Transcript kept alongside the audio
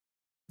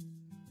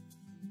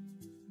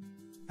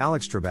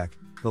Alex Trebek,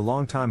 the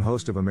longtime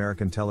host of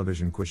American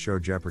television quiz show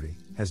Jeopardy,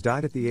 has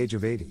died at the age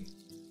of 80.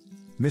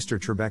 Mr.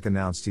 Trebek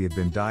announced he had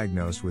been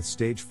diagnosed with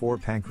stage 4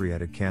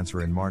 pancreatic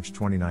cancer in March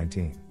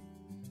 2019.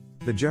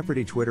 The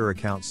Jeopardy Twitter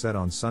account said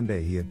on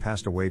Sunday he had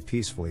passed away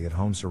peacefully at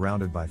home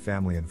surrounded by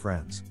family and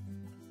friends.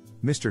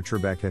 Mr.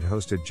 Trebek had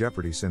hosted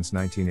Jeopardy since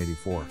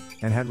 1984,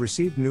 and had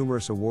received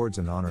numerous awards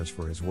and honors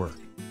for his work.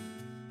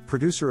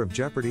 Producer of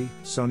Jeopardy,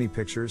 Sony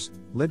Pictures,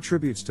 led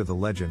tributes to the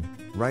legend,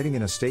 writing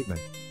in a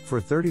statement,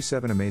 "For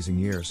 37 amazing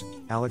years,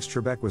 Alex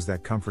Trebek was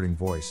that comforting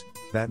voice,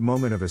 that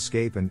moment of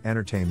escape and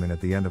entertainment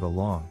at the end of a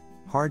long,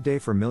 hard day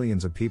for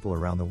millions of people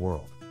around the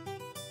world."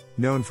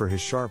 Known for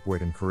his sharp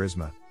wit and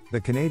charisma,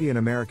 the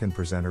Canadian-American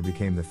presenter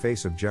became the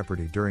face of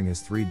Jeopardy during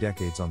his 3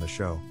 decades on the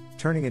show,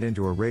 turning it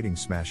into a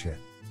ratings smash hit.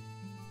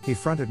 He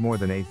fronted more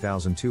than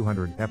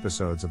 8,200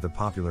 episodes of the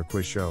popular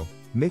quiz show,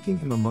 making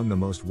him among the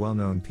most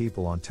well-known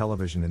people on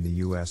television in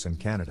the US and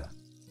Canada.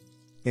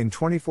 In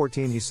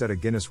 2014 he set a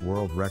Guinness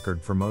World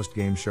Record for most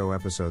game show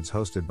episodes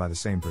hosted by the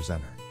same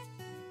presenter.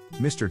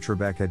 Mr.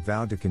 Trebek had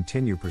vowed to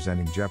continue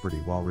presenting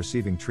Jeopardy while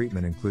receiving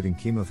treatment including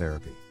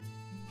chemotherapy.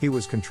 He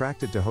was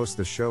contracted to host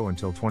the show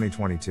until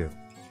 2022.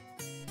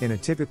 In a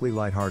typically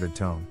lighthearted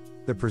tone,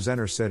 the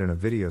presenter said in a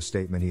video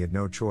statement he had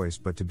no choice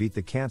but to beat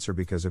the cancer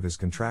because of his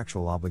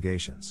contractual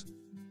obligations.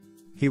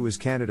 He was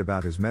candid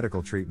about his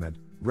medical treatment,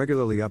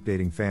 regularly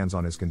updating fans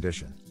on his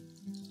condition.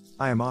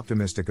 "I am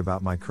optimistic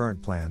about my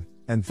current plan,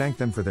 and thank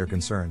them for their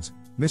concerns,"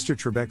 Mr.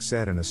 Trebek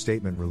said in a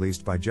statement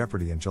released by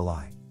Jeopardy in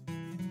July.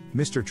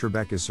 Mr.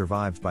 Trebek is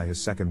survived by his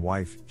second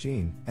wife,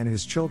 Jean, and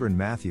his children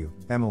Matthew,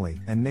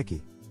 Emily, and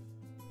Nikki.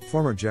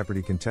 Former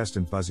Jeopardy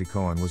contestant Buzzy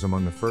Cohen was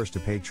among the first to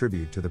pay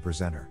tribute to the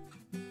presenter.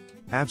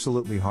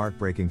 "Absolutely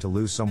heartbreaking to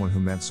lose someone who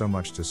meant so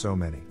much to so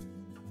many.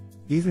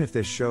 Even if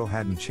this show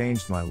hadn't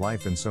changed my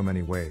life in so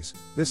many ways,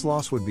 this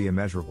loss would be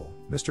immeasurable,"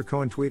 Mr.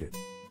 Cohen tweeted.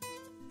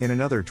 In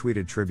another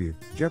tweeted tribute,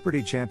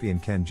 Jeopardy champion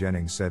Ken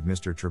Jennings said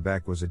Mr.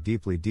 Trebek was a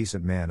deeply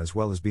decent man as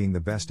well as being the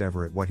best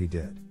ever at what he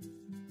did.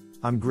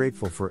 "I'm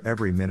grateful for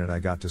every minute I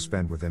got to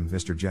spend with him,"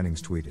 Mr.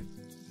 Jennings tweeted.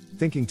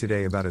 Thinking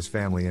today about his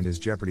family and his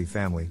Jeopardy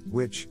family,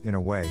 which, in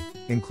a way,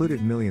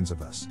 included millions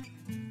of us.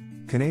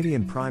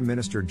 Canadian Prime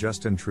Minister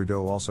Justin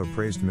Trudeau also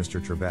praised Mr.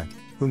 Trebek,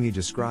 whom he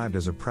described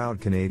as a proud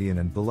Canadian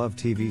and beloved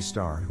TV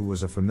star who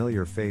was a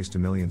familiar face to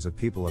millions of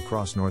people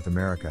across North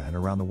America and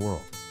around the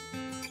world.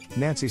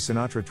 Nancy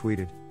Sinatra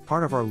tweeted,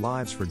 "Part of our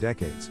lives for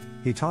decades,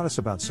 he taught us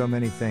about so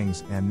many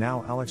things, and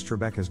now Alex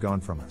Trebek has gone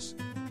from us.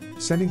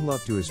 Sending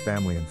love to his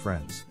family and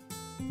friends.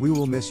 We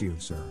will miss you,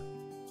 sir.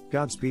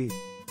 Godspeed."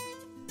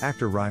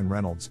 Actor Ryan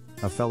Reynolds,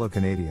 a fellow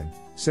Canadian,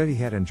 said he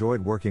had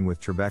enjoyed working with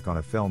Trebek on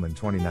a film in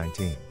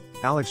 2019.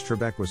 "Alex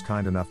Trebek was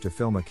kind enough to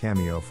film a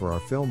cameo for our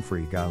film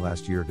Free Guy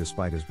last year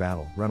despite his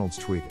battle," Reynolds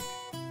tweeted.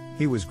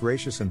 "He was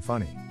gracious and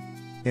funny.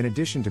 In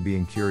addition to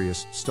being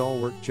curious,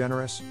 stalwart,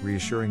 generous,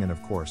 reassuring and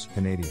of course,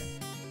 Canadian.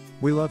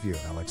 We love you,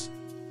 Alex.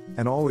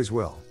 And always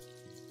will."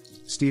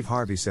 Steve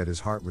Harvey said his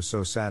heart was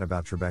so sad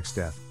about Trebek's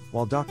death,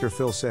 while Dr.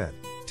 Phil said,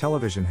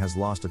 "Television has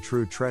lost a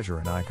true treasure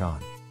and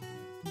icon."